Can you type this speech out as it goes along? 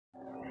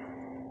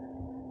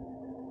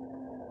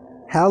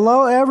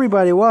Hello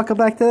everybody, welcome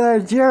back to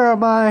the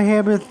Jeremiah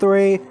Hammond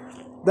 3.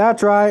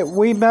 That's right,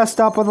 we messed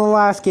up on the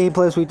last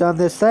gameplays we've done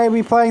this. Today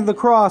we playing the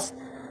Cross,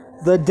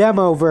 the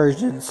demo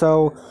version.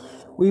 So,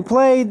 we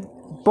played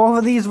both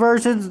of these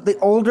versions, the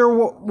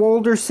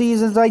older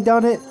seasons I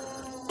done it.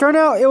 Turned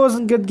out it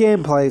wasn't good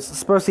gameplays,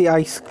 especially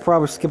I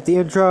probably skipped the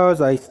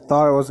intros, I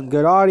thought it wasn't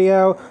good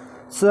audio.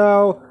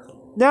 So,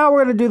 now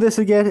we're going to do this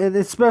again, and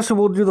especially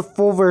we'll do the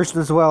full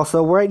version as well.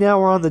 So right now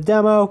we're on the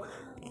demo.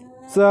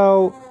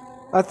 So,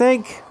 I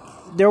think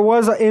there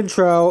was an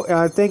intro, and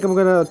I think I'm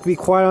going to be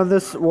quiet on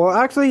this. Well,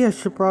 actually, I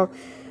should probably...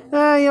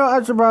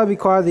 I should probably be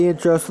quiet on the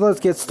intro, so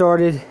let's get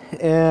started.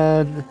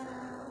 And,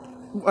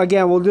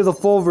 again, we'll do the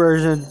full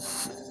version.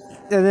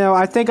 And,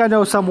 I think I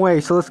know some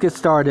way, so let's get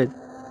started.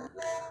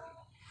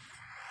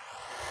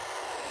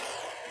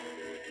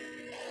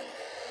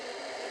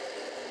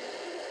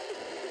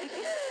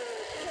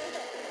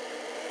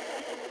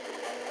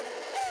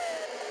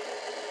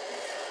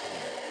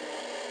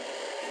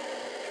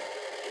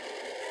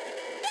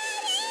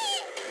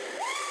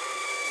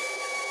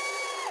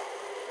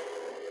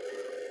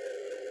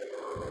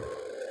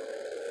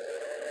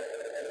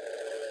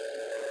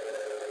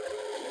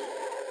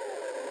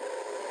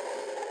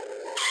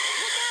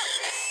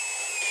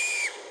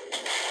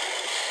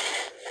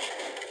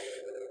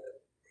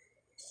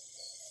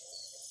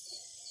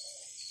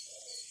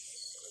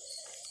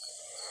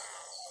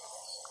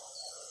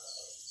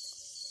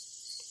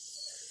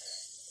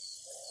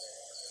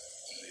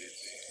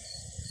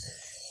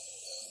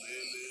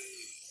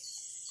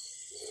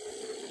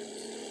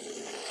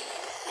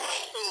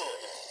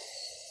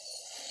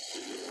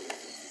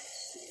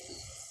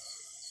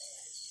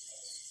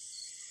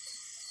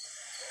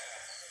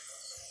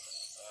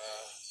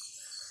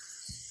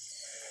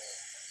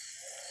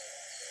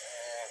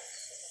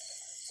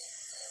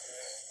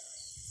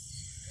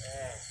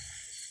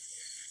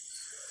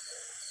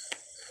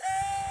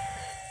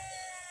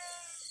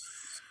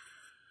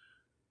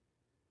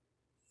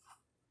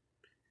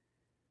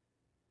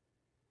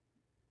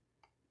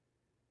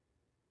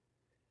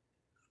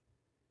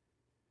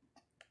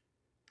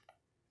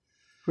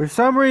 For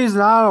some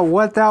reason, I don't know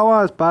what that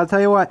was, but I'll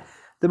tell you what,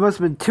 there must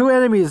have been 2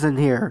 enemies in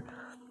here.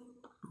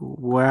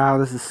 Wow,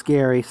 this is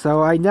scary.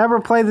 So, I never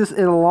played this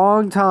in a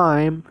long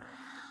time.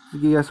 To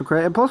give you guys some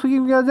credit. And plus, we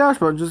even got a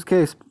dashboard, just in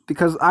case.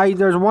 Because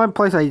there's one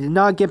place I did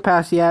not get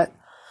past yet.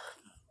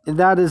 And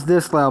that is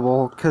this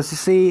level. Because, you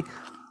see,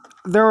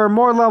 there are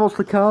more levels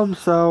to come,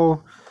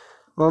 so...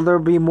 Well,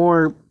 there'll be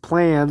more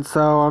planned,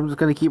 so I'm just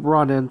going to keep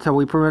running until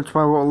we pretty much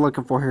find what we're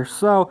looking for here.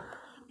 So...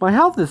 My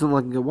health isn't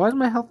looking good. Why does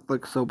my health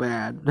look so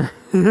bad?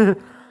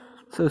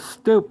 So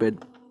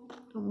stupid.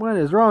 What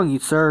is wrong, you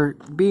sir?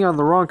 Being on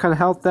the wrong kind of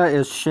health, that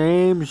is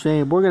shame.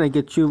 We're gonna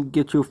get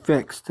you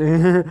fixed.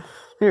 Here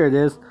it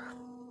is.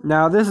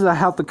 Now this is a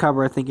health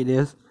recover, I think it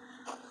is.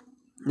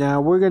 Now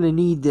we're gonna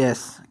need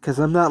this because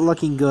I'm not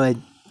looking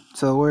good.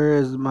 So where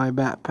is my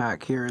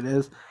backpack? Here it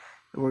is.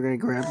 We're gonna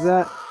grab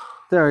that.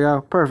 There we go.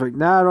 Perfect.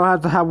 Now I don't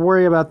have to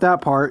worry about that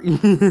part.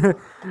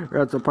 Or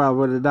else I probably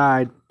would have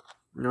died.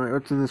 Alright,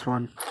 what's in this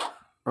one?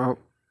 Oh,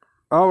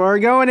 we're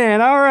going in.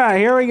 Alright,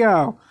 here we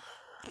go.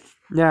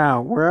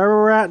 Now,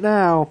 wherever we're at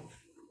now,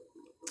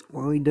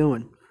 what are we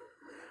doing?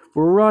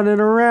 We're running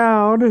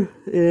around,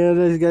 and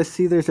as you guys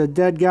see, there's a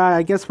dead guy.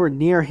 I guess we're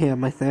near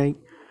him, I think.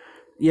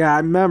 Yeah, I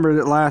remembered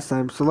it last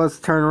time, so let's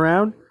turn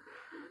around.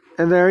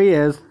 And there he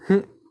is.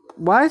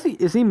 Why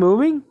is he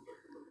moving?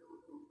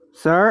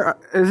 Sir,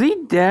 is he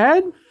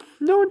dead?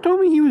 No one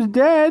told me he was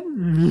dead.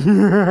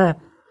 So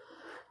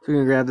we're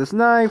gonna grab this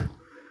knife.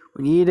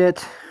 We need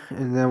it,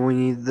 and then we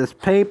need this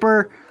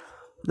paper.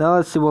 Now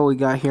let's see what we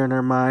got here in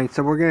our mind.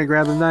 So we're going to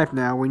grab the knife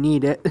now. We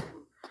need it.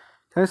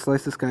 Can I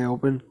slice this guy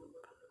open?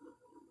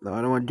 No,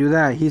 I don't want to do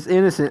that. He's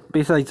innocent.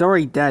 Besides, he's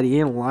already dead. He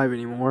ain't alive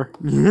anymore.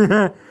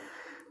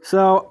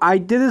 So, I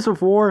did this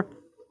before.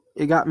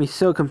 It got me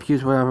so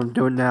confused what I'm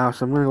doing now.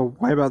 So I'm going to go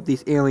wipe out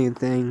these alien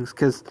things.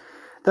 Because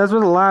that's what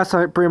the last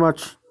time I pretty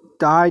much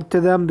died to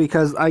them.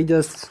 Because I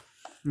just,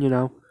 you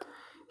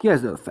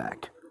guys know the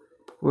fact.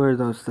 Where are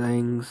those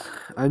things?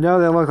 I know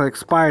they look like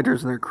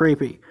spiders and they're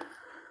creepy.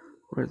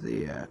 Where's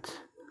they at?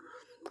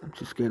 I'm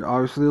just gonna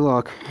obviously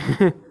look.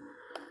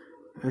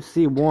 I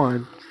see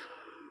one.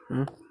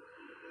 Huh?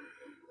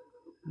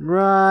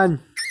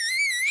 Run!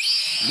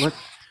 What?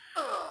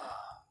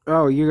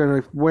 Oh, you're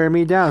gonna wear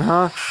me down,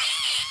 huh?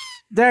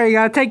 There, you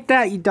gotta take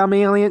that, you dumb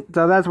alien.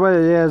 So that's what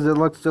it is. It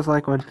looks just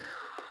like one.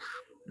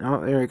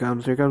 Oh, there it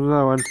comes. Here comes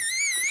another one.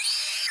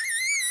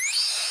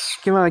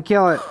 Come on,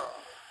 kill it.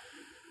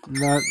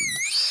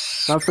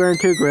 Not faring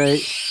too great.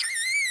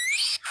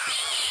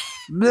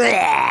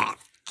 Blech!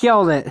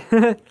 Killed it.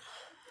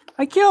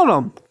 I killed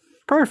him.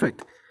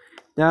 Perfect.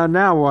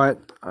 Now what?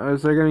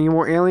 Is there gonna be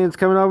more aliens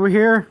coming over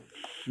here?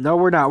 No,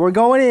 we're not. We're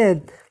going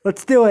in.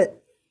 Let's do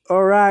it.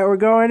 Alright, we're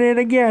going in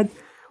again.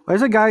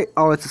 Where's a guy?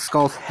 Oh, it's a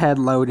skull's head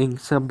loading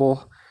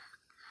symbol.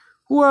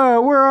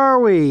 Whoa, where are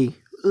we?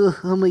 Ugh,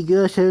 oh my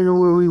gosh, I don't know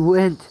where we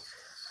went.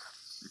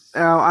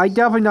 Oh, I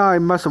definitely know I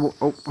must have...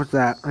 Oh, what's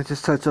that? I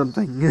just touched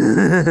something.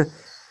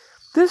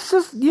 This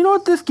just, you know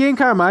what this game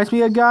kind of reminds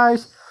me of,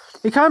 guys?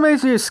 It kind of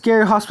reminds me of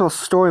Scary Hospital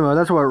Story Mode.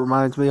 That's what it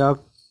reminds me of.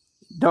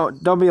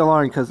 Don't be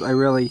alarmed, because I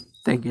really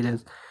think it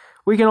is.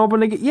 We can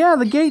open the gate. Yeah,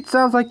 the gate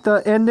sounds like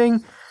the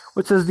ending,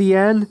 which is the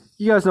end.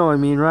 You guys know what I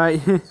mean,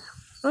 right?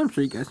 I'm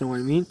sure you guys know what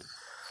I mean.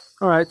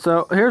 Alright,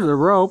 so here's a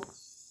rope.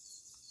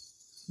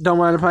 Don't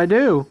mind if I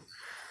do.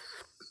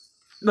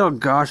 Oh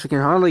gosh, I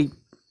can hardly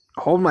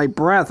hold my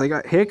breath. I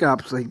got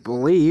hiccups, I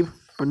believe,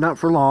 but not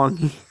for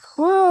long.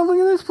 Whoa, look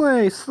at this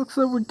place. Looks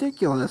so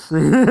ridiculous.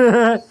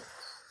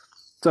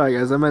 Sorry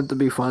guys, I meant to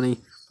be funny.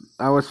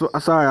 I was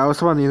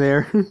funny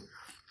there.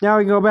 Now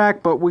we can go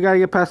back, but we gotta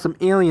get past some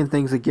alien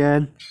things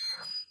again.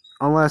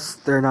 Unless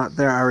they're not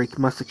there, I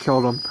must have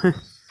killed them.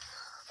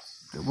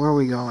 Where are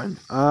we going?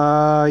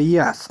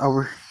 Yes,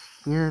 over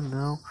here,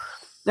 no.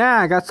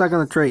 Nah, I got stuck on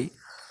the tree.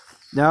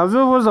 Now, if it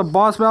was a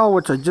boss battle,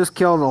 which I just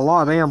killed a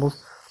lot of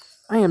animals,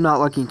 I am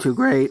not looking too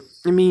great.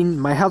 I mean,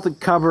 my health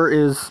cover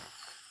is,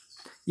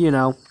 you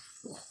know,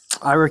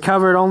 I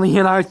recovered only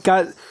and I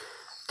got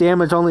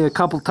damaged only a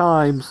couple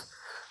times.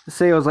 Let's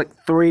say it was like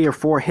 3 or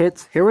 4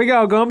 hits. Here we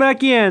go, going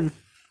back in.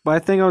 But I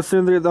think I'll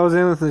assume those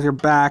aliens are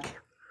back.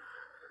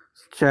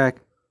 Let's check.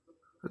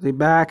 Are they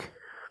back?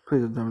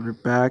 Please don't know they're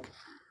back.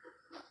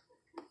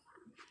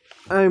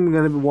 I'm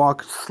gonna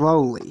walk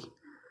slowly.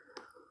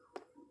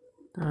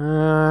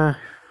 I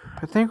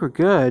think we're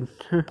good.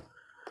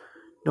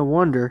 No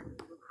wonder.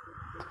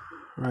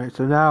 Alright,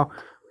 so now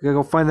we gotta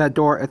go find that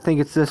door. I think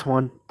it's this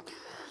one.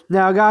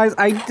 Now, guys,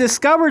 I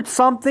discovered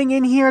something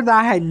in here that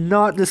I had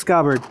not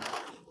discovered.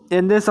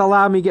 And this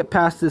allowed me to get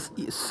past this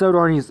so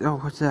darn easy. Oh,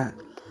 what's that?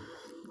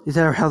 Is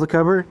that our health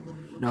cover?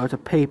 No, it's a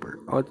paper.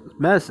 Oh, it's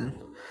medicine.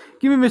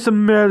 Give me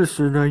some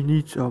medicine. I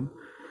need some.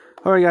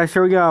 Alright, guys,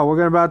 here we go.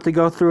 We're about to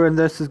go through, and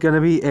this is going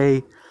to be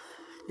a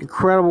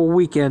incredible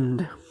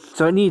weekend.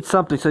 So it needs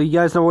something. So you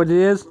guys know what it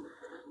is?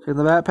 Check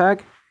the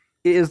backpack.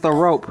 It is the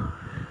rope.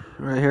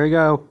 Alright, here we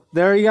go.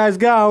 There you guys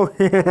go.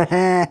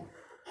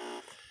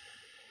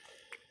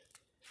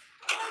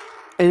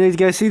 And you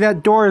guys see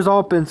that door is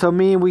open, so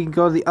we can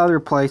go to the other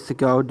place to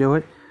go do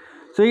it.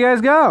 So you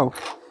guys go.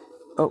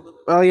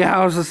 Oh yeah,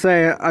 I was just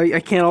saying, I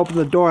can't open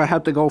the door. I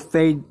have to go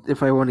fade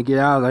if I want to get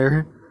out of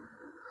there.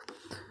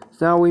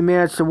 So now we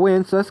managed to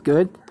win, so that's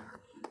good.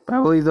 But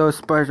I believe those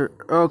spiders are...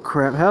 Oh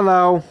crap,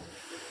 hello.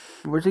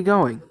 Where's he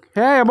going?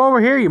 Hey, I'm over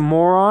here, you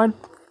moron.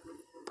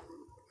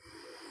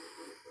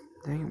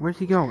 Dang, where's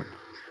he going?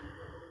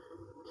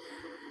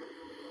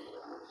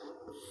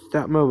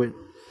 Stop moving.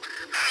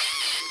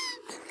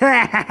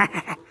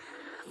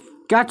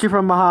 Got you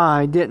from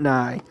behind, didn't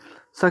I?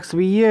 Sucks to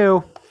be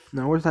you.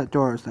 Now, where's that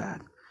door? Is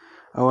that?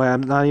 Oh, wait,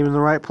 I'm not even in the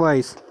right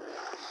place.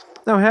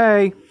 Oh,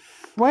 hey.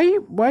 Why?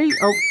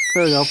 Oh,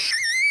 there we go.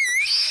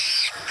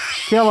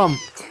 Kill him.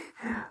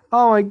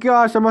 Oh my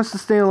gosh, I must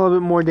sustain a little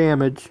bit more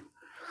damage.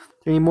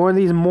 Any more of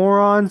these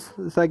morons?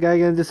 Is that guy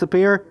gonna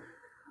disappear?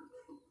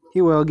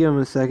 He will. Give him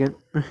a second.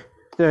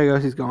 There he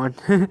goes. He's gone.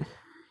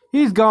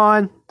 He's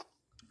gone.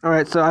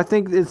 Alright, so I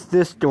think it's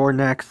this door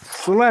next.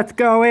 So let's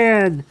go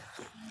in.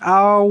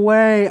 Oh,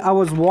 wait. I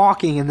was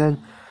walking and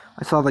then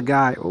I saw the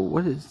guy. Oh,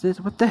 what is this?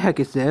 What the heck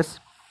is this?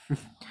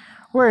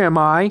 Where am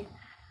I?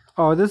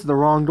 Oh, this is the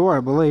wrong door,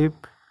 I believe.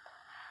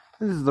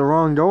 This is the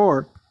wrong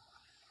door.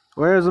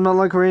 Where does it not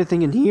look for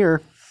anything in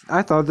here?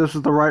 I thought this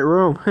was the right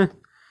room.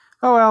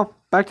 Oh well,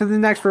 back to the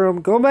next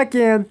room. Go back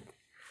in.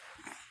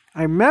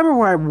 I remember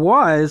where I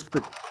was,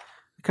 but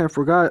I kind of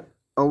forgot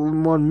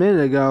 1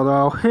 minute ago,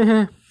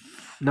 though.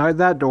 Not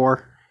that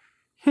door.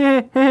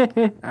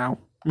 Ow.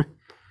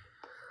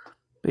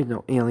 There's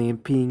no alien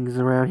beings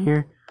around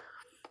here.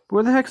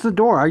 Where the heck's the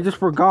door? I just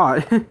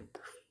forgot.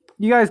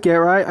 You guys get it,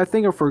 right? I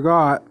think I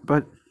forgot,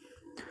 but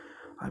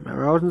I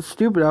remember I wasn't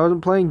stupid. I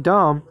wasn't playing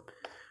dumb.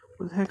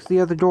 Where the heck's the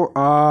other door?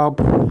 Oh,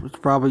 it's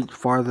probably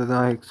farther than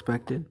I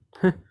expected.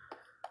 Now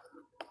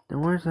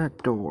where's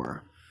that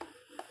door?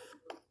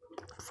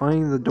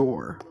 Finding the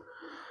door.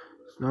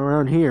 It's not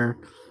around here.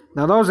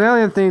 Now those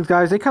alien things,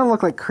 guys, they kind of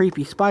look like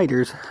creepy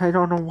spiders. I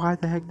don't know why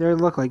the heck they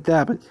look like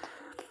that, but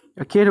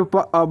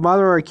a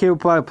mother or a kid who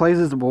plays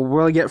this will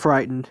really get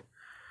frightened.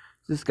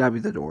 This gotta be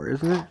the door,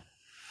 isn't it?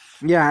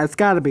 Yeah, it's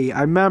gotta be.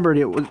 I remembered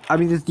it was. I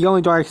mean, it's the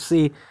only door I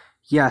see.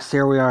 Yes,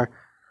 here we are.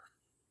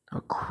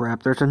 Oh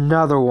crap! There's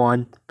another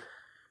one.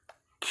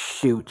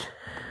 Shoot.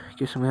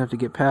 Guess I'm gonna have to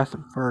get past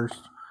him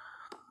first.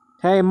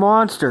 Hey,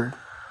 monster!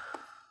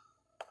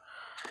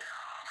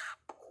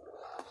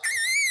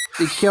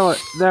 You kill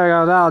it. There you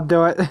go. That'll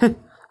do it.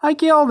 I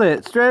killed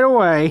it straight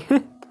away.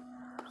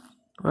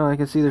 Well, I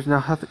can see there's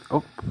nothing.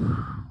 Oh,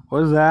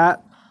 what is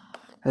that?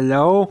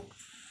 Hello?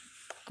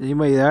 Is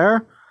anybody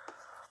there?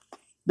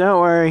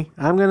 Don't worry.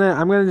 I'm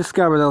gonna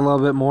discover that a little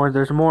bit more.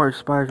 There's more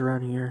spiders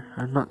around here.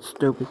 I'm not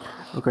stupid.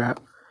 Oh crap.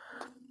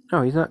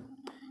 No, he's not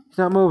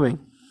moving.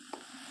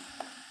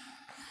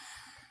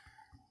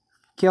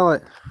 Kill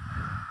it.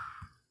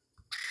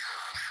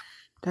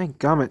 Dang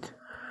gummit.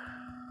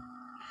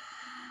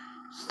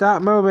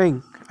 Stop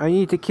moving. I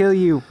need to kill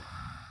you.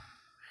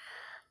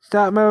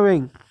 Stop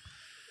moving.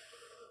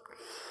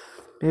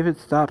 Maybe it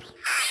stops.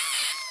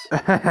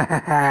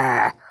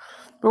 But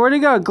where'd he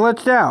go?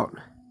 Glitched out.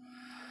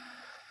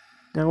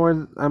 Now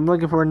I'm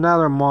looking for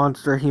another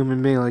monster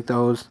human being like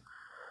those.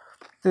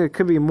 There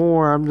could be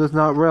more. I'm just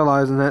not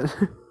realizing it.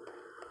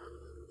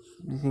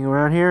 Anything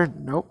around here?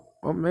 Nope.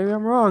 Well, maybe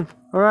I'm wrong.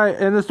 Alright,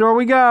 in this door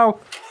we go.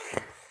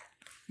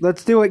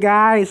 Let's do it,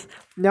 guys.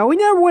 Now, we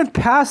never went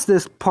past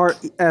this part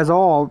as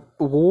all.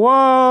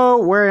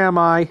 Whoa! Where am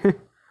I?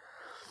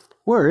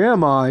 Where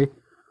am I?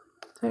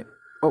 Hey.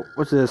 Oh,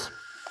 what's this?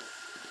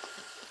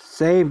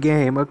 Save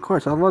game. Of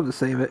course, I'd love to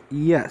save it.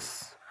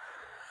 Yes.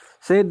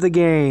 Save the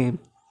game.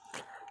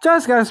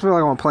 Just guys feel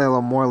like I want to play a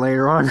little more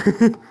later on.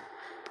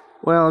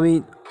 Well, I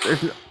mean,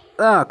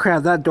 oh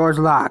crap, that door's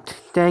locked.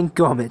 Dang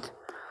gummit.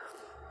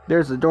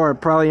 There's the door I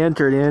probably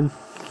entered in.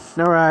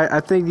 Alright,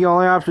 I think the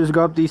only option is to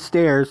go up these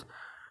stairs.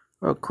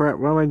 Oh crap,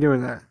 why am I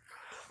doing that?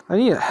 I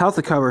need a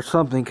health cover or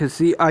something, because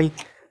see,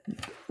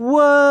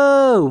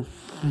 whoa!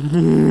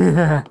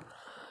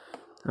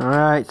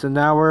 Alright, so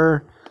now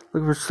we're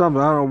looking for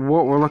something. I don't know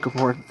what we're looking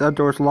for. That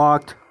door's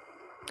locked.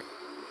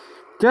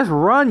 Just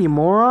run, you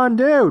moron,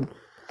 dude!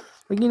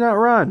 Why can you not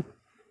run?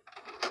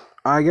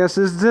 I guess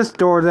it's this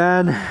door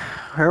then.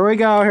 Here we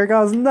go. Here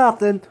goes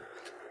nothing.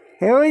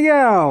 Here we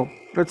go.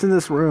 What's in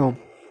this room?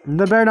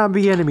 There better not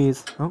be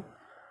enemies. Oh.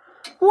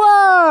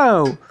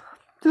 Whoa!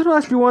 This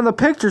must be one of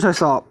the pictures I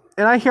saw.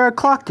 And I hear a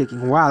clock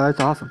ticking. Wow, that's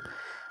awesome.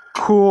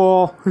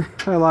 Cool.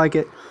 I like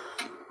it.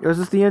 Was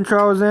this the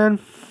intro I was in?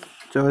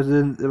 So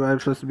am I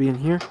supposed to be in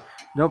here?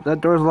 Nope,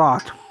 that door's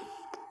locked.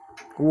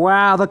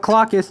 Wow, the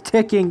clock is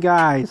ticking,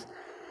 guys.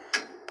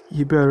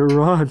 You better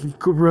run.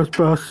 Go as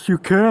fast as you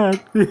can.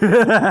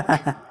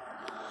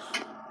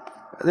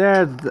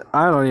 There,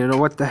 I don't even know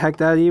what the heck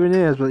that even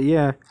is, but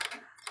yeah.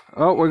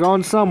 Oh, we're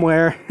going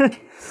somewhere.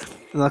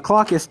 The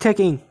clock is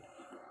ticking.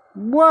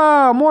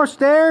 Whoa, more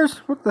stairs?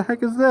 What the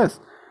heck is this?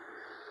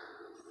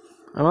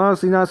 I'm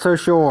honestly not so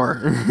sure.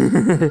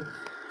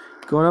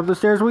 Going up the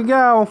stairs we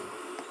go.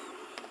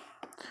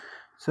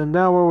 So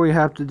now what we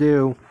have to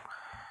do?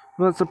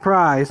 I'm not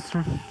surprised.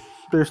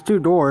 There's two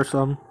doors,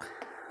 so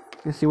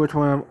let's see which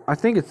one. I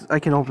think I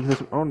can open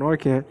this. Oh no, I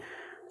can't.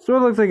 So it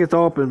looks like it's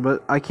open,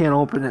 but I can't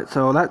open it,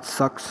 so that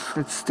sucks.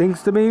 It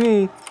stinks to be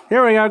me.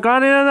 Here we go,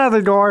 gone in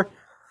another door.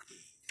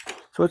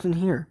 So what's in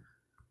here?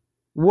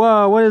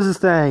 Whoa, what is this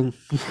thing?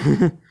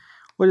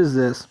 What is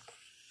this?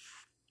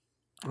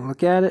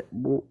 Look at it.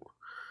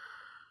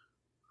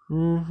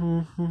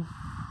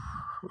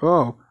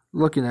 Oh,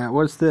 looking at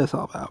what's this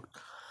all about?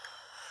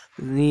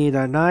 Need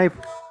a knife?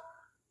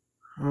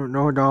 Oh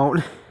no,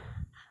 don't.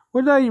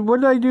 What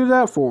did I do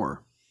that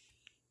for?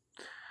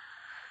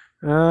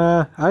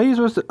 How are you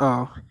supposed to?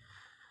 Oh,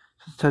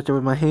 just touch it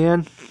with my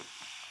hand.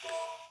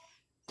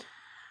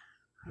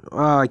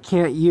 Oh, I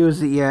can't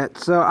use it yet.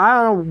 So I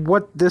don't know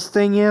what this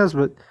thing is,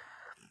 but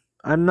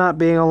I'm not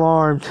being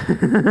alarmed.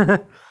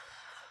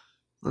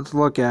 Let's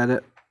look at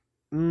it.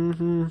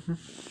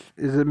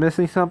 Is it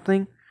missing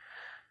something?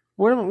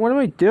 What am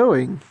I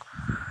doing?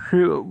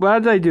 Why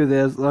did I do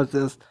this? What's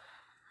this?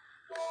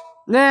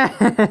 Nah.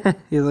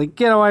 He's like,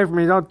 get away from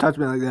me! Don't touch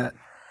me like that.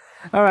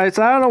 Alright,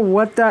 so I don't know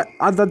what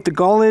the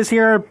goal is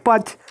here,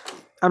 but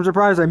I'm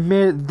surprised I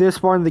made it this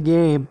far in the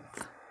game.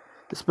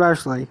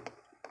 Especially.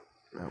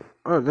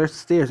 Oh, there's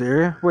stairs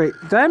area. Wait,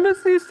 did I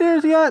miss these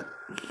stairs yet?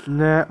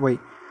 Nah, wait.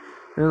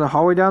 There's a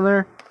hallway down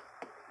there?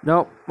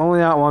 Nope, only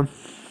that one.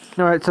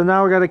 Alright, so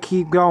now we gotta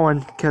keep going,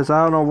 because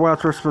I don't know where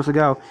else we're supposed to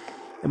go.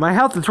 And my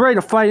health is ready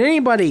to fight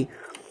anybody!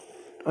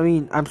 I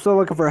mean, I'm still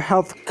looking for a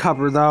health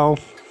cover, though.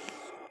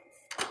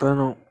 But I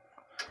don't.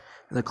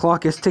 The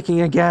clock is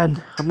ticking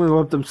again. I'm gonna go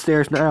up them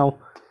stairs now.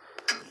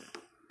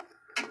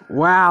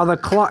 Wow, the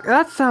clock.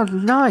 That sounds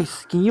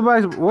nice. Can you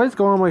guys? What is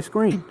going on my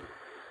screen?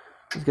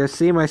 You guys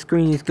see my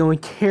screen is going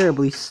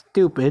terribly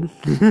stupid.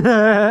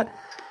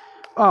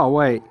 Oh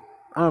wait.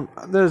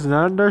 There's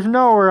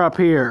nowhere up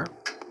here.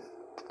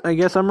 I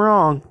guess I'm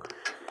wrong.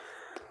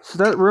 So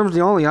that room's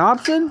the only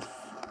option?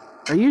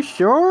 Are you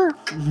sure?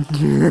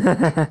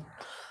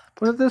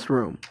 What is this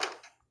room?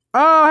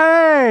 Oh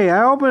hey!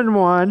 I opened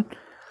one.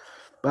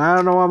 But I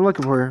don't know what I'm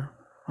looking for.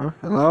 Huh?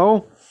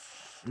 Hello?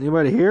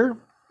 Anybody here?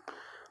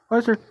 Why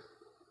is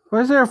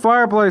there a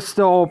fireplace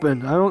still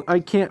open? I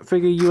can't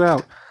figure you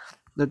out.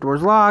 The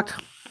door's locked.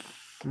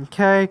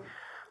 Okay.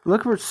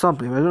 Look for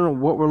something. I don't know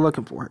what we're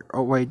looking for.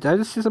 Oh wait, did I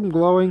just see something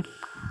glowing?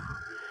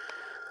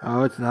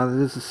 Oh, it's not.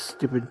 This is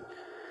stupid.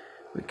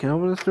 Wait, can I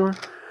open this door?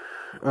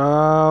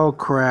 Oh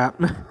crap.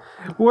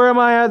 Where am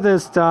I at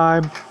this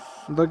time?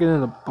 Looking in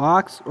the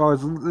box? Oh,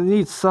 it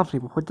needs something,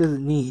 but what does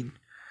it need?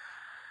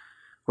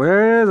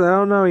 Where is it? I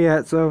don't know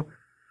yet, so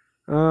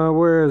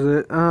where is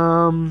it?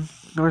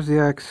 Where's the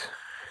X?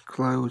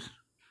 Close.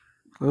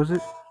 Close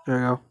it? There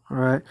we go.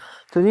 Alright.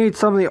 So I need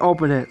something to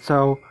open it,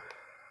 so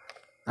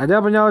I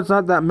definitely know it's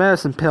not that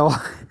medicine pill.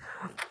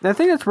 I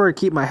think it's where to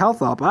keep my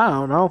health up. I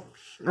don't know.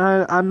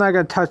 I'm not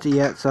gonna touch it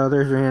yet, so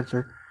there's your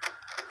answer.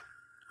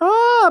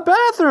 Oh,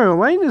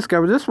 bathroom! I didn't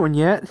discover this one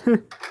yet.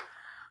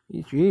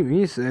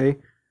 You say.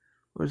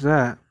 What's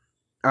that?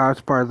 Oh,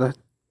 it's part of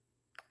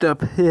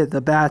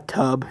the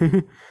bathtub.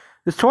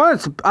 This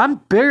toilet's... I'm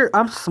bigger...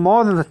 I'm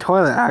smaller than the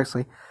toilet,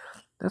 actually.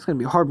 That's gonna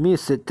be hard for me to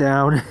sit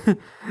down.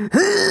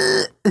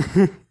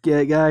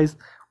 Get it, guys?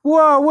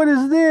 Whoa, what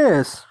is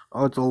this?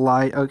 Oh, it's a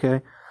light.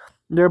 Okay.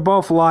 They're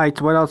both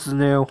lights. What else is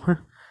new?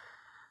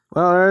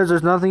 Well,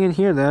 there's nothing in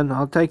here then.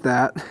 I'll take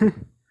that.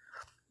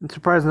 I'm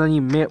surprised I didn't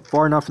even made it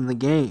far enough in the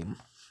game.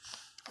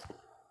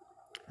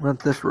 What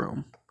this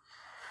room?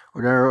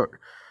 Or do I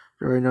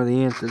already know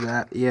the answer to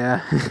that?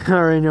 Yeah, I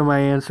already know my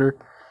answer.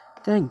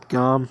 Dang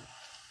gum.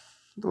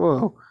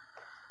 Whoa.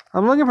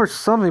 I'm looking for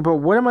something, but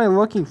what am I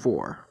looking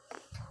for?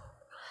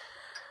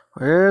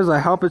 I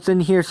hope it's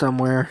in here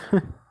somewhere.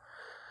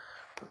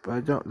 But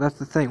I don't, that's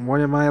the thing.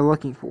 What am I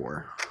looking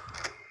for?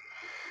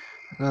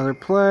 Another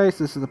place.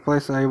 This is the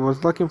place I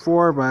was looking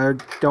for, but I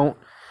don't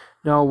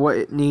know what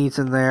it needs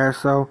in there.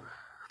 So,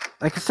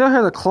 I can still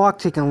hear the clock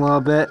ticking a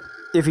little bit,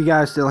 if you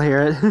guys still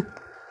hear it.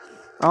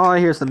 All I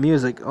hear is the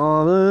music.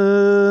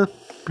 Oh,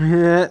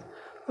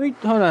 wait,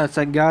 hold on a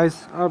second,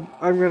 guys. I'm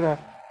gonna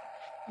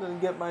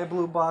get my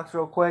blue box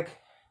real quick.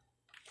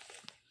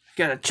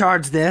 Gotta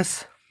charge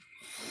this.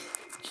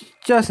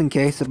 Just in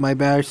case if my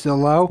battery's still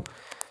low.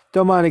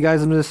 Don't mind it,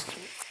 guys. I'm just...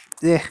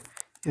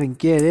 even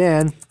get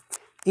in.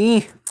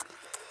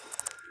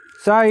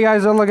 Sorry, you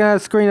guys are looking at the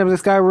screen.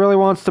 This guy really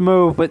wants to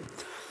move, but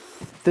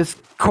this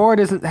cord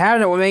isn't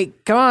having it with me.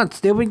 Come on,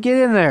 stupid, get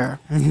in there.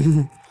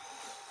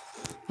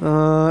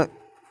 Oh,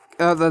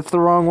 that's the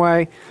wrong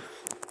way.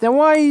 Then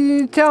why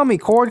you tell me,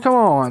 cord? Come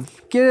on,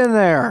 get in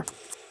there.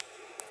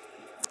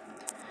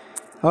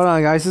 Hold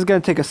on, guys. This is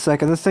gonna take a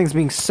second. This thing's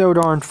being so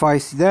darn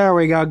feisty. There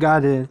we go.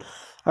 Got it in.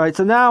 Alright,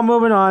 so now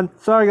moving on.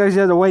 Sorry, guys,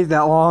 you had to wait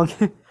that long.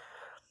 I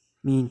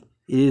mean,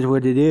 it is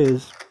what it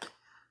is.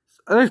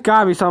 There's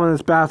gotta be something in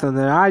this bathroom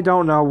there. I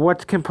don't know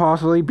what can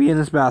possibly be in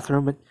this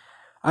bathroom, but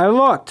I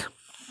looked.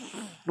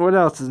 What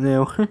else is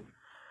new?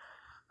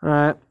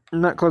 Alright, I'm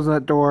not closing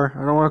that door.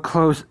 I don't want to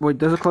close. Wait,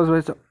 does it close by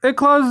itself? It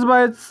closes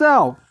by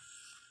itself!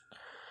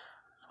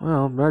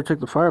 Well, better check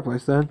the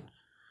fireplace then.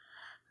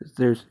 If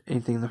there's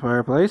anything in the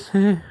fireplace.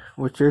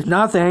 Which there's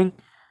nothing.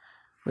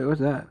 Wait,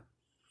 what's that?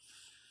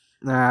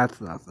 Nah, it's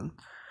nothing.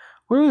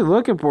 What are we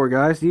looking for,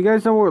 guys? Do you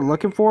guys know what we're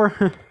looking for?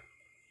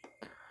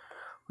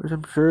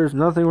 I'm sure there's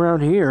nothing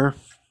around here.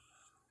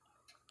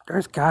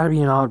 There's gotta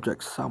be an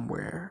object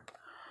somewhere.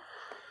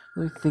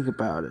 Let me think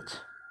about it.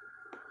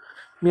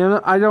 I mean,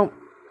 I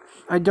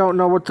don't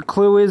know what the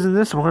clue is in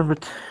this one,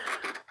 but...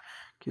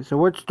 Okay, so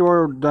which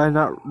door did I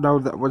not know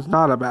that was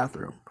not a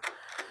bathroom?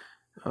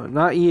 Oh,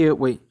 not you.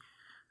 Wait.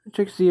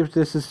 Check to see if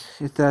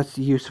that's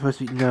you supposed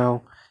to be.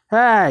 No.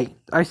 Hey!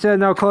 I said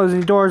no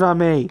closing doors on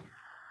me!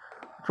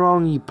 What's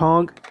wrong, you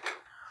punk?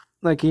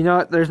 Like, you know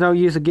what? There's no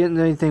use of getting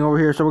anything over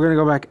here, so we're gonna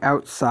go back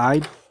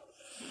outside.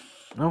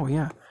 Oh,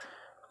 yeah.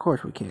 Of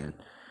course we can.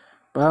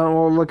 But I don't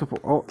know what we're looking for.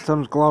 Oh,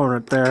 something's glowing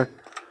right there.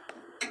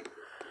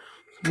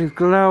 Something's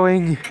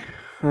glowing.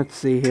 Let's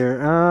see here.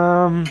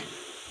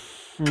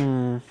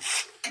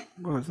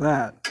 What was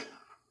that?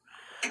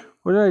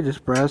 What did I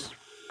just press?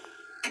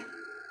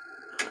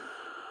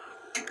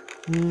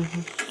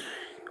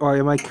 Oh,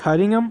 am I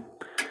cutting them?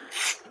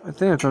 I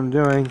think that's what I'm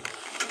doing.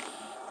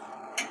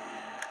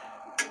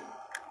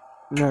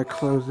 I'm gonna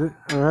close it.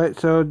 Alright,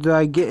 so did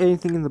I get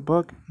anything in the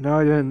book? No,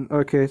 I didn't.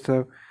 Okay,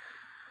 so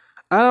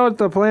I don't know what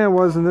the plan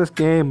was in this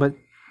game, but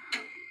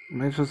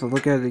am I supposed to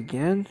look at it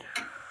again?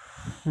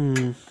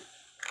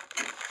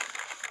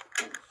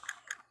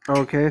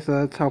 Okay, so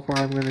that's how far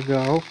I'm gonna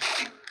go.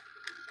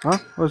 Huh?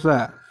 What's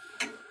that?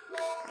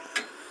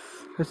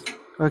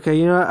 Okay,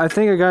 you know what? I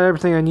think I got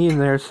everything I need in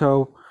there,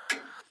 so...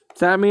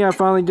 Does that mean I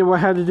finally did what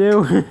I had to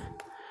do?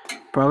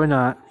 Probably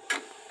not.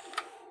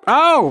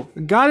 Oh!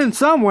 Got in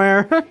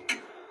somewhere!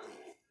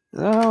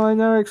 Oh, I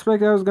never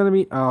expected I was gonna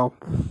be... Oh,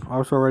 I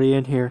was already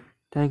in here.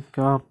 Thank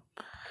God.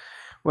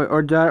 Wait,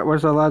 or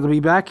was I allowed to be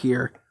back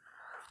here?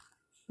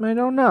 I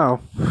don't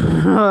know. I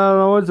don't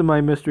know what's in my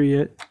mystery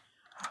yet.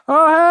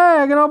 Oh,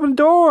 hey! I can open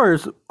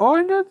doors! Oh,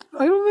 I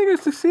don't think I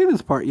succeeded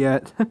this part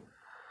yet.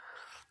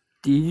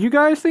 Did you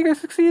guys think I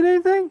succeeded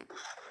anything?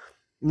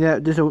 Yeah,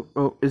 just...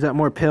 Oh, is that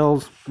more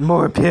pills?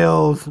 More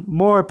pills!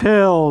 More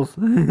pills!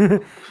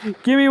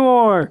 Give me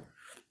more!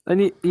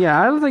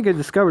 Yeah, I don't think I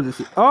discovered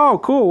this. Oh,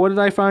 cool. What did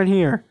I find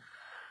here?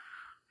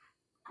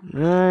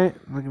 Alright,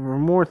 looking for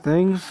more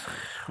things.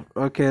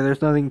 Okay,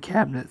 there's nothing in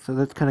cabinet, so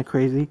that's kind of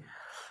crazy.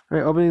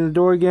 Alright, opening the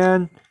door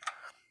again.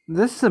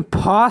 This is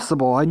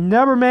impossible. I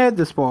never made it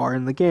this far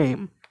in the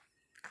game.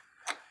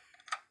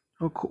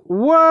 Oh, cool.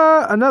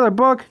 What? Another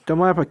book? Don't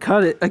mind if I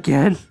cut it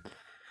again.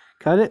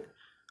 Cut it?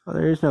 Oh,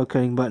 there is no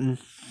cutting button.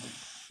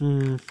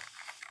 There's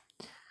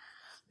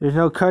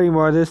no cutting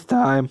bar this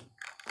time.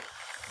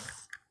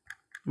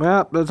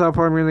 Well, that's how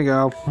far I'm gonna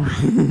go.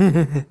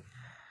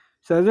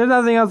 So there's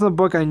nothing else in the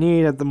book I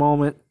need at the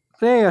moment.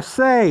 Hey, a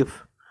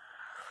safe!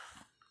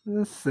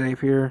 Let's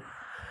save here.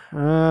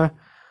 I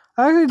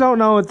actually don't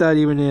know what that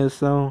even is,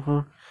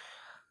 so...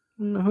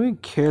 who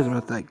cares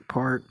about that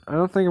part? I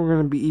don't think I'm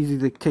gonna be easy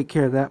to take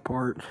care of that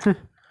part.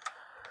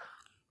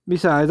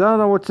 Besides, I don't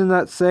know what's in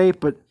that safe,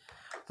 but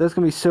that's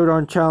gonna be so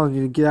darn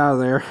challenging to get out of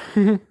there.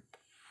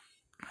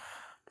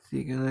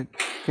 See,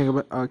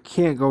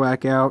 can't go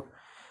back out.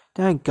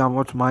 Dang gum,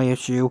 what's my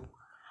issue?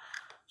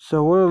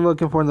 So what are we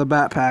looking for in the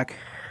backpack?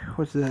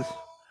 What's this?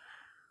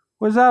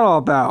 What's that all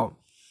about?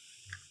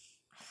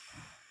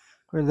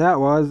 Where that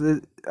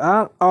was?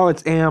 Oh,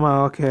 it's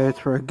ammo. Okay, it's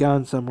for a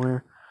gun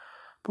somewhere.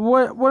 But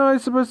what am I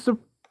supposed to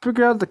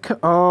figure out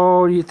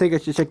oh, you think I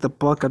should check the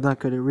book? I'm not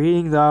good at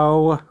reading,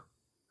 though.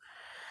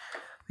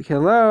 Like,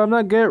 hello, I'm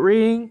not good at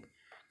reading.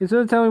 Can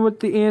someone tell me what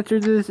the answer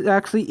to this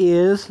actually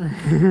is?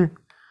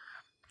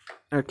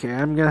 Okay,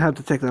 I'm gonna have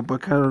to check that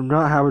book. I do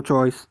not have a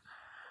choice.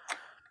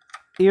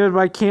 Even if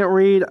I can't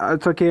read,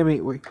 it's okay.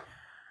 Wait.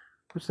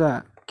 What's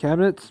that?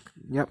 Cabinets?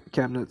 Yep,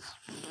 cabinets.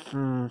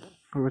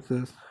 What's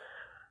this?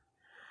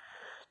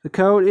 The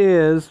code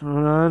is,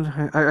 hold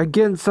on, I'm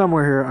getting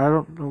somewhere here. I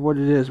don't know what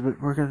it is, but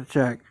we're going to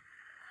check. I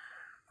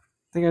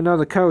think I know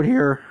the code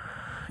here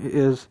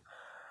is,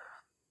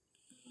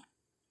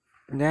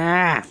 I'm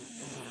trying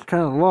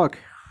to look.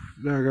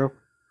 There we go.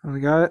 I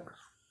got it.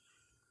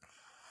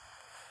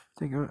 I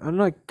think I'm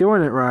not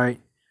doing it right.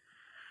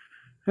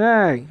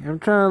 Hey, I'm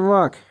trying to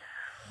look.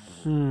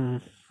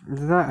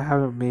 It's not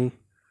having me.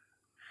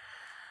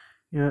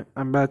 Yeah,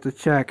 I'm about to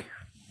check.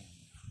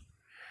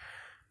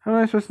 How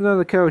am I supposed to know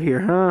the code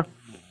here, huh?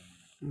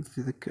 Let's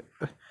see the code.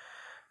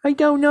 I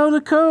don't know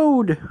the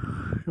code!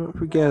 Don't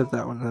forget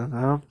that one then,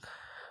 huh?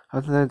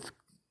 I think that's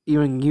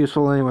even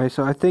useful anyway,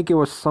 so I think it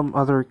was some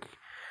other...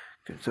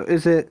 So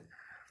is it...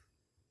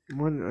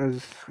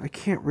 I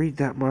can't read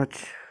that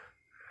much.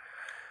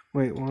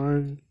 Wait,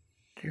 1,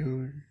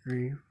 2,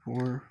 3,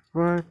 4,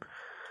 5...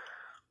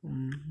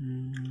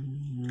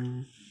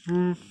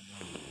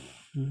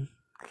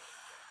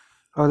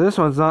 Oh, this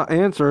one's not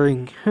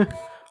answering.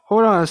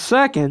 Hold on a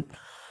second.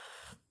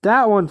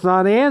 That one's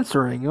not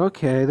answering.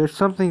 Okay, there's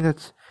something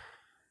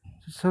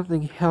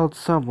held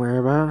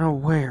somewhere, but I don't know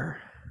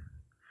where.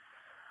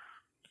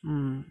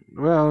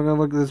 Well, I'm gonna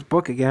look at this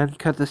book again.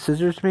 Cut the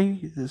scissors,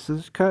 maybe? The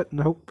scissors cut?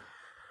 Nope.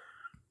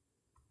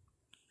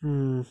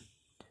 Nothing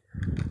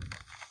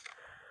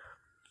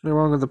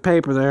wrong with the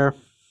paper there.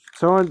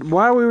 So,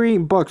 why are we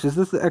reading books? Is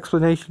this the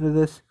explanation of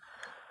this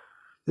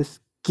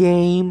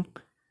game?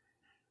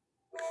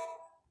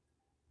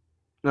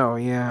 Oh,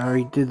 yeah, I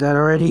already did that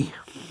already.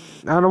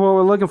 I don't know what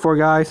we're looking for,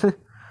 guys.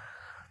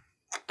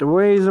 The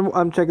ways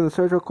I'm checking the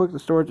search real quick. The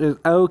storage is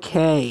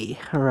okay.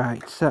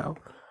 Alright, so.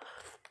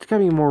 There's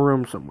gotta be more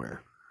room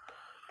somewhere.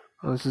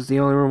 Oh, this is the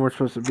only room we're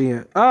supposed to be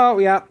in. Oh,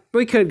 yeah,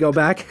 we could go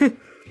back.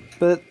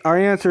 But our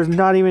answer is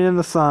not even in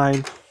the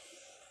sign.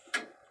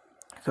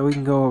 So we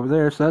can go over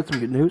there, so that's some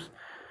good news.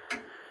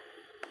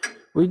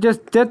 We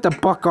just did the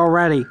book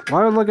already.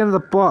 Why are we looking at the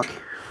book?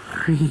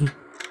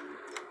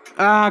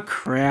 Ah,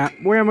 crap.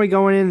 Where am I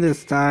going in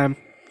this time?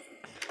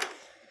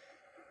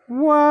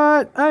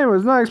 What? I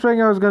was not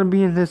expecting I was going to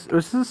be in this.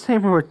 Was this the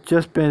same room I've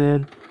just been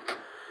in?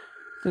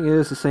 I think it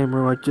is the same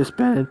room I've just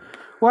been in.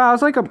 Wow,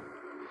 it's like a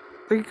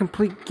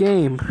complete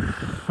game.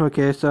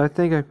 Okay, so I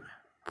think I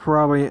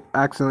probably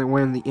accidentally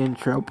went in the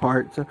intro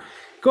part. So,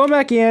 going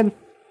back in.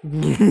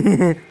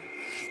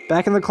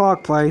 Back in the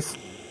clock place.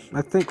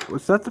 I think,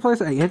 was that the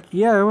place I entered?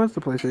 Yeah, it was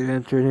the place I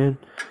entered in.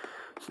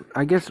 So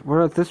I guess, what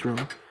about this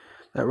room?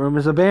 That room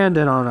is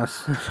abandoned on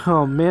us.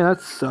 Oh man,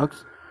 that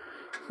sucks.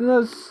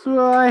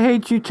 I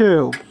hate you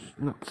too.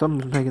 No,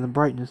 something's making the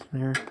brightness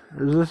there.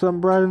 Is there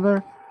something bright in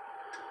there?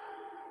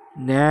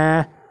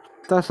 Nah.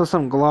 Thought I saw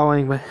something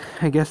glowing, but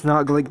I guess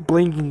not, like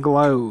blinking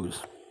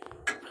glows.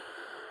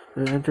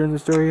 Did I enter in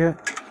this door yet?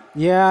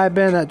 Yeah, I've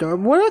been in that door.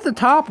 What about the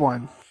top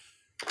one?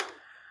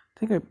 I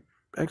think I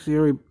actually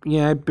already...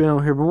 Yeah, I've been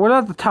over here, but what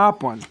about the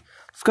top one?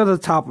 Let's go to the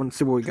top one and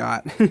see what we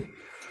got.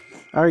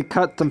 I already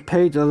cut some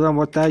pages on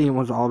what that even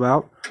was all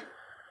about.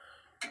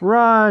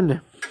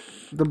 Run!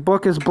 The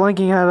book is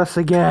blinking at us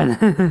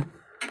again.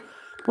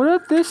 What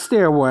about this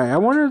stairway? I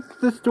wonder if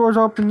this door's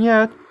open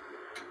yet.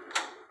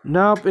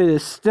 Nope, it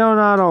is still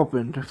not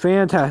opened.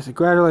 Fantastic.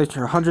 Congratulations,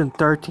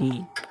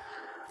 113.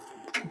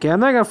 Okay, I'm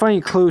not going to find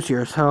any clues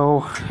here,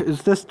 so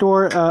is this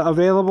door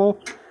available?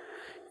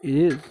 It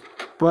is,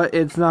 but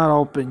it's not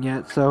open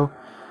yet, so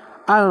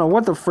I don't know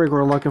what the frig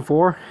we're looking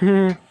for.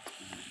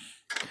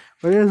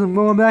 But it isn't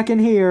going back in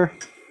here.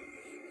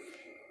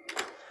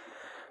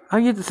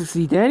 I get to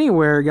succeed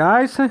anywhere,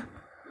 guys. How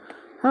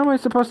am I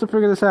supposed to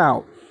figure this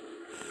out?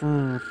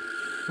 Oh,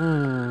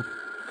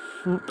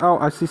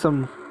 I see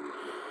some.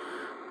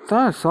 I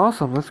thought I saw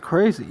some. That's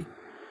crazy.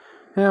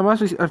 Yeah, it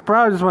must be. It's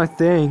probably just my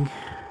thing.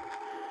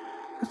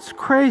 That's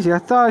crazy. I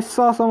thought I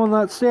saw someone on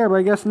that stair, but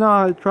I guess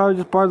not. It's probably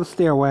just part of the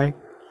stairway.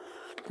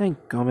 Thank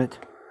gummit.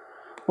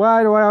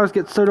 Why do I always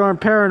get so darn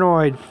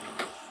paranoid?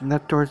 And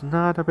that door's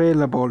not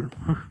available.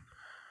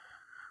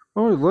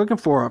 What are we looking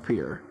for up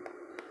here?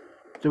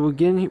 So we've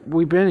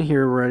been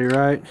here already,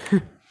 right?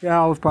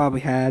 Yeah, we've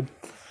probably had.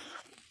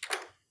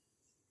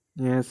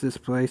 Yeah, it's this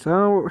place. I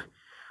don't know.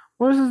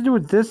 What does this do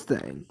with this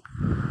thing?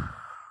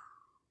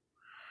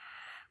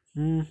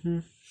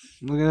 Looking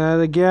at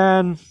it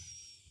again.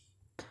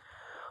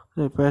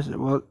 Did I press it?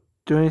 Well,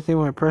 do anything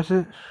when I press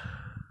it?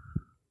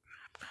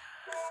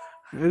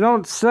 It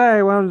don't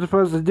say what I'm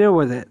supposed to do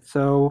with it,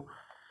 so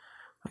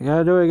I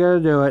gotta do it, gotta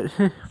do it.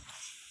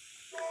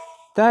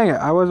 Dang it,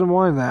 I wasn't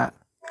wanting that.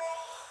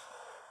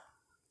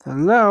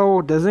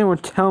 Hello? Does anyone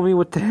tell me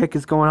what the heck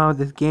is going on with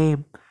this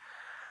game?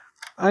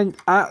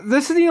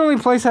 This is the only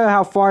place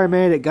how far I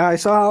made it,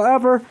 guys. So,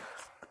 however,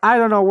 I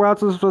don't know where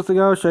else I'm supposed to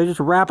go. Should I just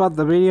wrap up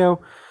the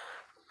video?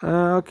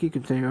 I'll keep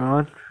continuing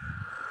on.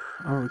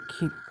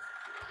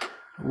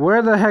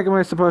 Where the heck am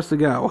I supposed to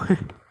go?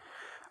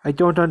 I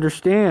don't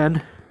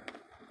understand.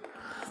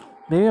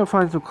 Maybe I'll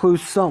find some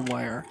clues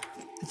somewhere.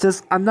 It's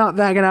just, I'm not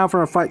backing out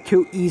from a fight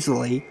too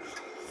easily.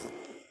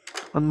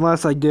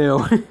 Unless I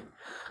do.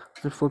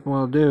 Just flip what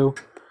I'll do.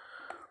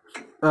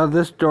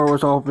 This door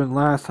was open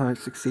last time I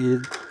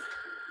succeeded.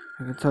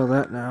 I can tell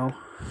that now.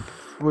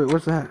 Wait,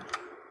 what's that?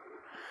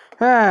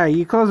 Hey,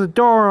 you closed the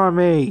door on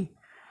me!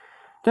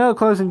 No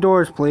closing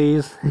doors,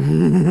 please.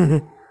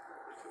 Maybe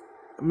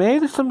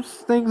there's some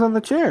things on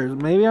the chairs.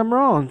 Maybe I'm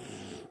wrong.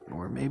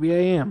 Or maybe I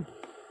am.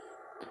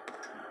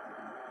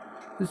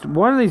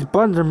 One of these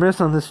buttons are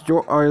missing on this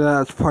door. Or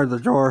that's part of the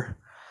door.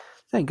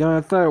 Thank God,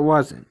 I thought it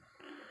wasn't.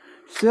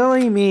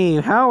 Silly me.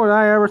 How would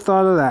I ever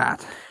thought of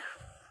that?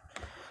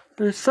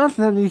 There's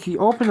something that needs to be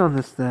open on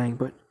this thing,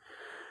 but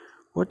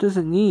what does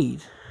it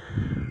need?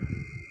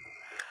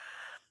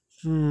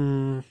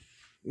 Are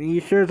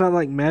you sure it's not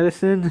like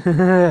medicine?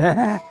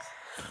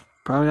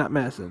 Probably not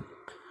medicine.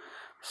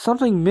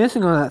 Something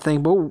missing on that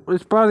thing, but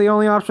it's probably the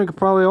only option that could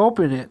probably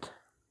open it.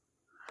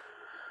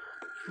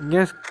 I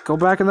guess go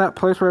back in that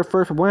place where I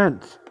first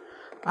went.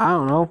 I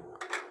don't know.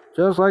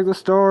 Just like the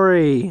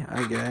story.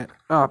 I get it.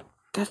 Oh,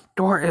 this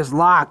door is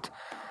locked.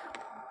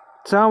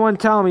 Someone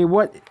tell me,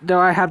 what do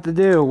I have to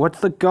do? What's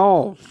the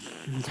goal?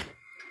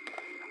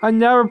 I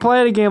never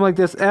played a game like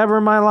this ever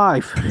in my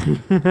life.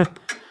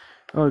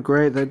 Oh,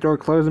 great. That door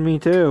closing me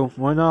too.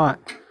 Why not?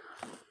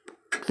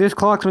 This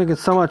clock's making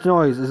so much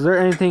noise. Is there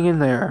anything in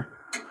there?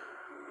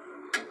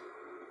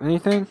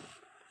 Anything?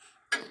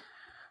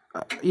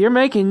 You're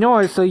making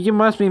noise, so you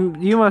must be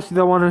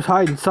the one who's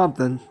hiding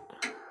something.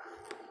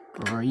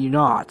 Or are you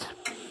not?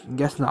 I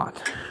guess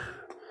not.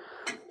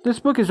 This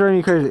book is driving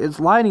me crazy. It's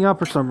lighting up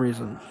for some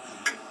reason.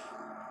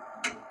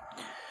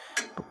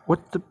 But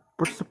what's the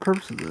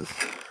purpose of this?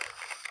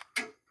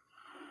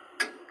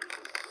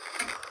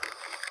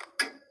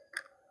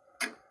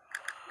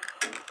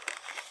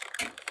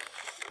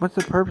 What's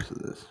the purpose of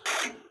this?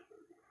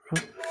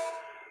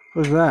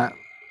 What's that?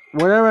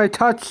 Whatever I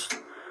touch,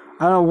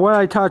 I don't know what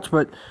I touched,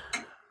 but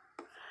I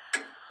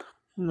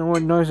don't know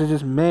what noise I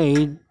just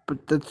made.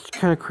 But that's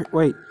kind of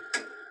wait.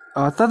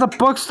 Oh, I thought the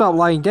book stopped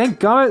lighting. Dang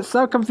gummit,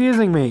 stop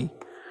confusing me.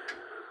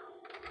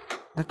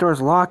 That door's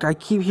locked. I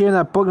keep hearing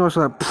that book noise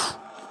like, pfft.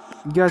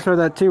 You guys heard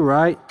that too,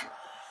 right?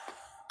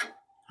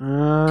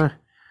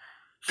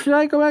 Should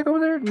I go back over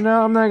there?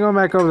 No, I'm not going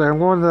back over there. I'm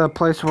going to the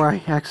place where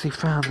I actually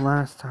found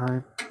last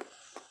time.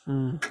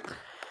 There's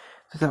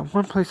that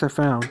one place I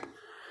found.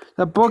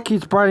 That book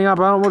keeps brightening up.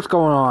 I don't know what's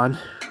going on.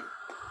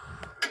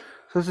 So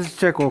let's just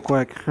check real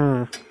quick.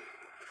 Let's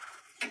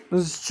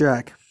just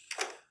check.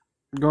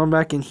 Going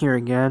back in here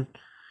again.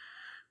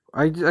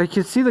 I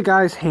can see the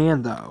guy's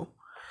hand though.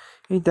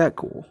 Ain't that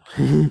cool?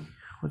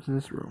 What's in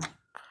this room?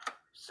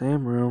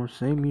 Same room,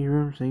 same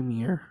mirror.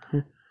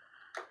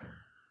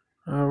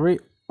 Wait.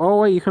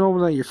 Oh wait, you can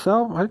open that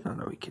yourself? I didn't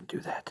know you can do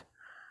that.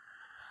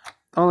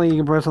 Only you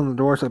can press on the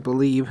doors, I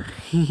believe.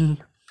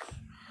 It's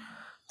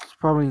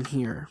probably in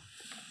here.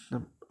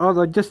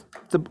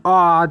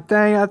 Aw,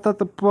 dang, I thought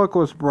the book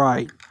was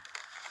bright.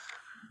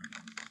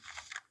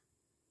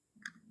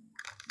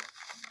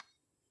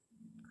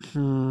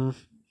 The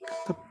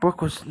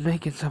book was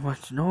making so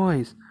much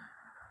noise.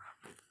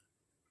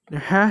 There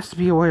has to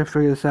be a way to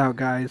figure this out,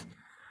 guys.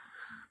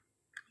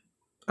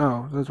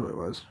 Oh, that's what it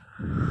was.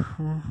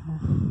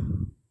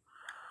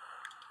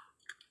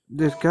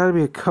 There's gotta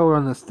be a code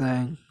on this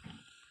thing.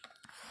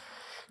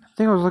 I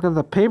think I was looking at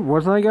the paper,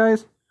 wasn't I,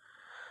 guys?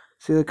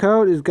 See, the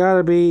code has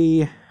gotta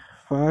be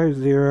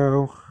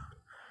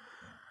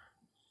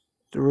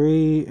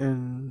 503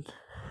 and...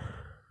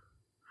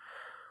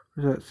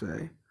 what does that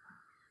say?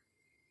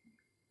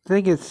 I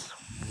think it's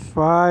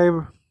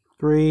 5,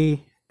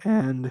 3,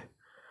 and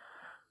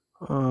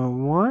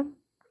 1.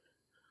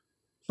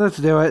 Let's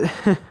do it.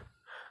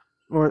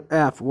 Or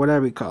F,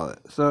 whatever you call it.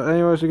 So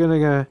anyways, we're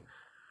gonna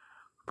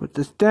put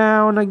this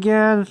down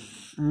again,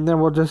 and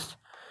then we'll just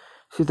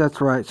see if that's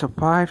right. So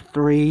 5,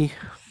 3,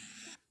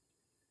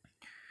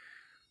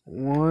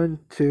 1,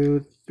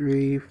 2,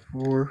 3,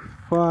 4,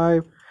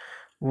 5,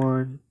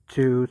 1,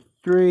 2,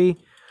 3,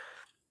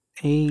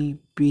 A,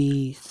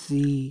 B,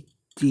 C,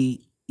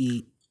 D,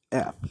 E,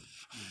 F.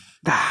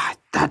 That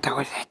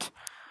was it.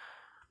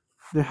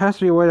 There has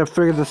to be a way to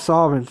figure the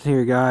solvents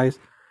here, guys.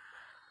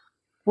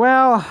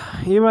 Well,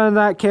 even in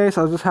that case,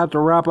 I'll just have to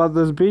wrap up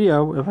this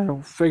video if I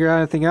don't figure out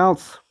anything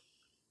else.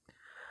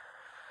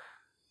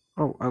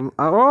 I'm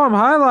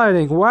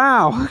highlighting.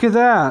 Wow, look at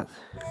that.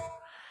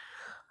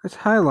 It's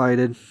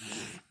highlighted.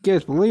 You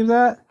guys believe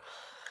that?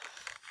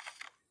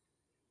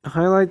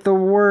 Highlight the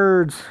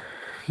words.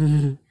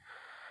 I'm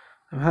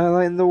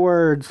highlighting the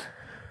words.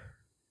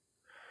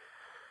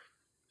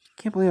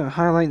 Can't believe I'm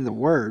highlighting the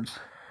words.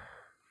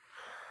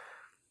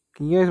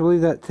 Can you guys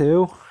believe that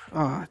too?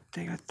 Oh,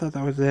 dang, I thought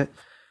that was it.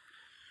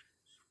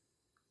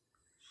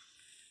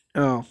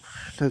 Oh,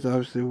 that's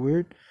obviously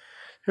weird.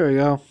 Here we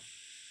go.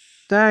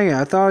 Dang it,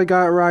 I thought I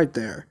got it right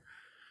there.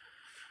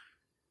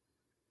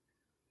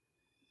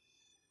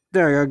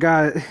 There we go,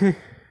 got it.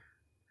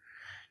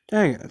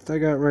 Dang it, I thought I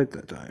got it right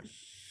that time.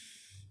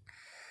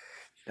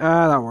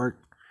 Ah, that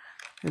worked.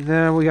 And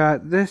then we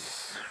got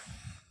this.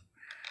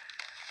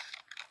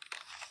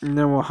 And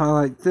then we'll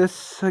highlight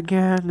this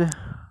again.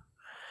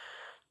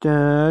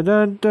 Da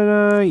da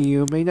da da.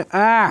 You may not.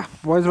 Ah!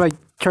 Why is my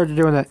charger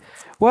doing that?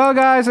 Well,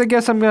 guys, I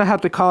guess I'm gonna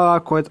have to call it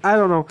out quits. I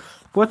don't know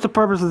what's the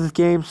purpose of this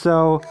game,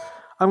 so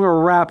I'm gonna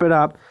wrap it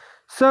up.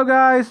 So,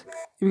 guys,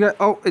 you got.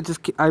 Oh, it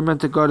just. I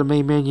meant to go to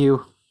main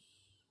menu.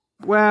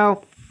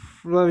 Well,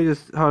 let me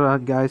just hold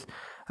on, guys.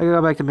 I gotta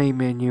go back to main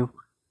menu.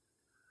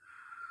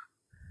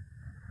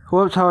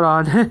 Whoops, hold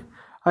on.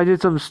 I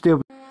did something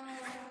stupid.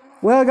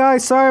 Well,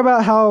 guys, sorry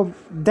about how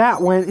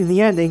that went in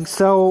the ending,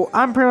 so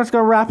I'm pretty much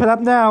going to wrap it up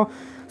now.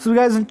 So if you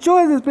guys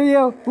enjoyed this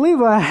video, leave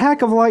a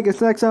heck of a like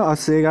and next time. I'll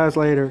see you guys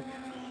later.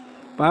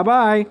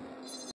 Bye-bye.